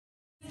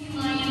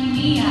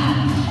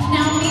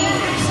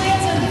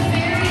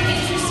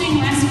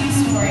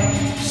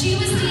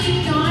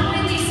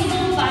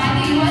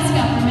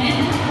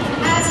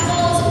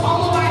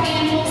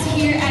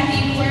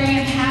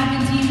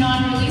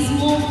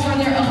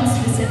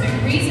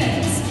specific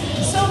reasons.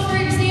 So for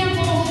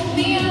example,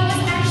 Mia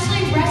was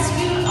actually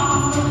rescued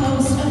off the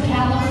coast of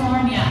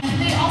California.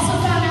 They also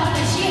found out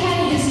that she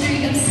had a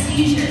history of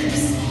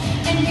seizures.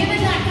 And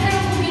given that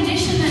critical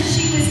condition that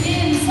she was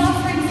in,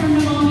 suffering from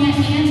pneumonia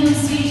and those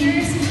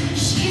seizures,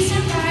 she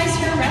surprised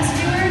her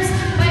rescuers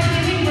by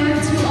giving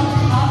birth to a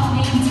pup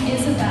named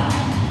Isabel.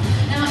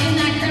 Now in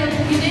that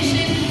critical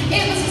condition,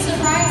 it was a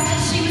surprise that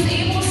she was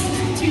able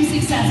to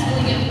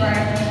successfully give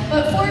birth.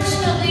 But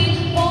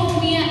fortunately,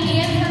 both Mia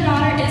and her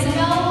daughter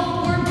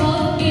Isabel were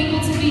both able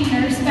to be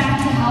nursed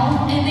back to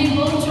health, and they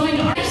both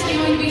joined our. I'm actually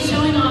going to be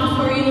showing off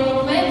for you a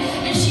little bit,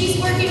 and she's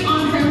working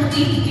on her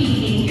leap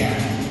behavior.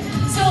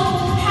 So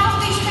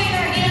how we train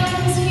our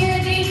animals here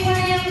at the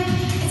aquarium,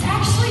 it's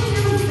actually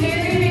through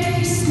very,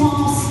 very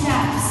small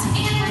steps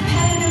and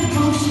repetitive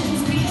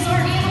motions, because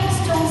our animals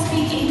don't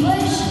speak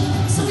English,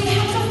 so we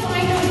have to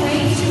find a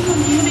way to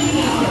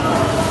communicate with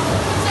them.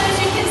 So as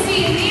you can see,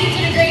 Mia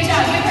did a great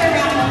job. Give her a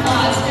round of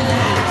applause for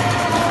that.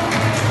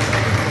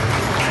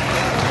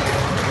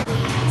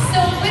 So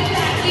with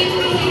that leap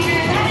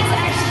behavior, that is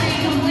actually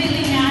a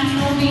completely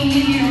natural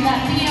behavior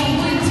that Mia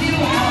would do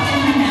out in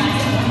her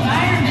natural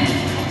environment.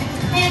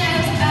 And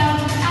as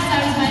I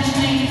was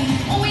mentioning,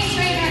 when we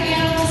train our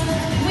animals,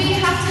 we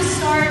have to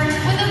start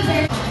with a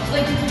very,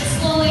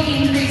 slowly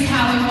increase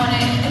how we want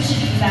to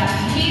achieve that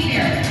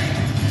behavior.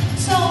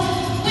 So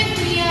with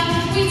Mia,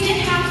 we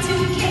did have to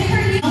get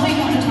her knowing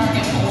what a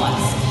target pull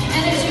was.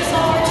 And as you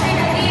saw, our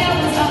trainer Mia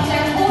was up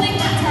there holding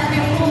that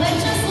target pull that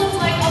just looked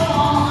like a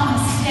ball on a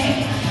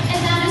stick. And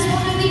that is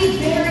one of the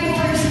very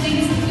first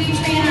things that we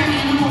train our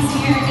animals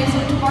here is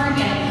a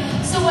target.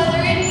 So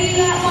whether it be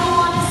that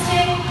ball on a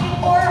stick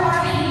or our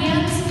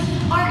hands,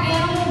 our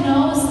animal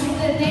knows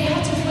that they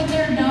have to put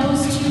their nose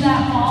to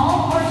that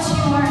ball or to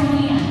our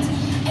hand.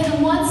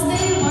 And once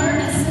they learn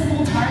a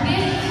simple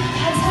target,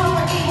 that's how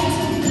we're able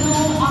to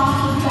build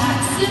off of that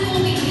simple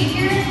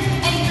behavior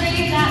and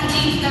create that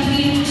leap that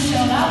we just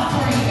showed up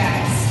for you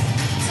guys.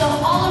 So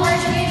all of our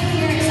training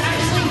here is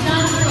actually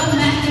done through a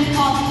method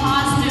called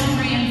positive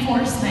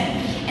reinforcement.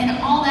 And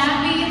all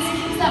that means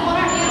is that when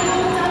our animal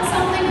has done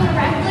something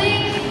correctly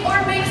or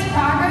makes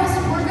progress,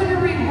 we're going to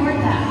reward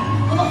them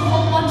with a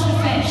whole bunch of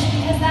fish,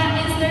 because that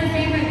is their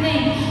favorite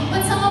thing.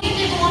 But some of you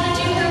didn't want to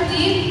do her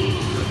leap,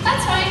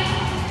 that's fine.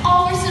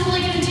 All we're simply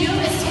going to do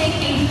is take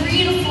a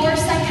 3 to 4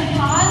 second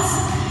pause,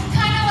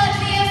 kind of let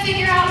Mia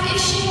figure out if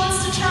she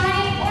wants to try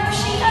it or if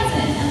she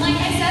doesn't. And like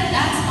I said,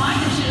 that's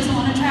fine if she doesn't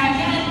want to try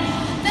again.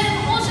 Then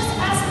we'll just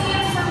ask Mia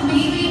for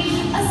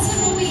maybe a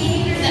simple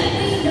behavior that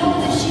we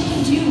know that she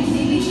can do,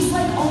 maybe just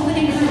like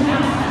opening her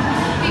mouth.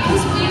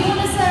 Because we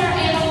want to set our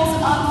animals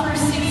up for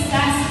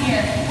success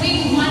here.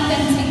 We want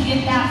them to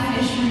get that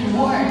fish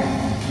reward.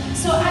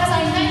 So as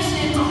I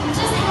mentioned,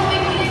 just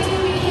having Mia do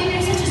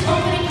behaviors such as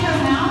opening her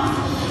mouth,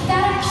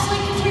 that actually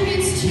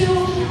contributes to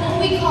what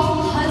we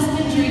call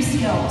husbandry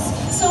skills.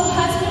 So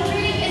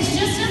husbandry is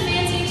just a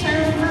fancy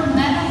term for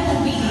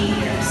medical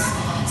behaviors.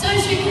 So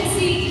as you can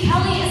see,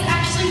 Kelly is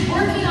actually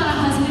working on a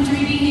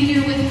husbandry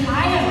behavior with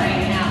Kaya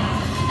right now.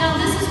 Now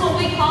this is what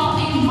we call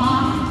a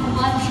mock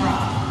blood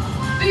draw.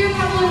 But you're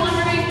probably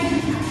wondering,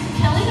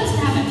 Kelly doesn't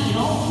have a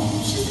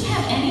needle. She doesn't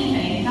have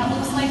anything that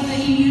looks like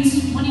that you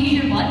use when you get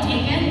your blood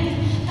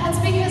taken. That's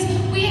because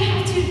we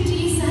have to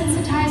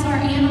desensitize our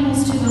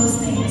animals to those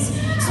things.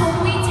 So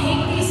when we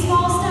take these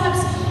small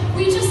steps,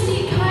 we just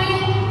need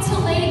Kaya to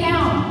lay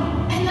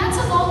down. And that's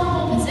a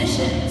vulnerable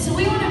position. So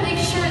we want to make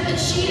sure that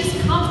she is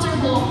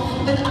comfortable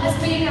with us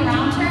being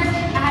around her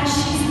as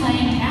she's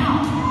laying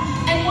down.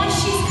 And once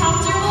she's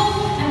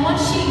comfortable, and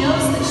once she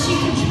knows that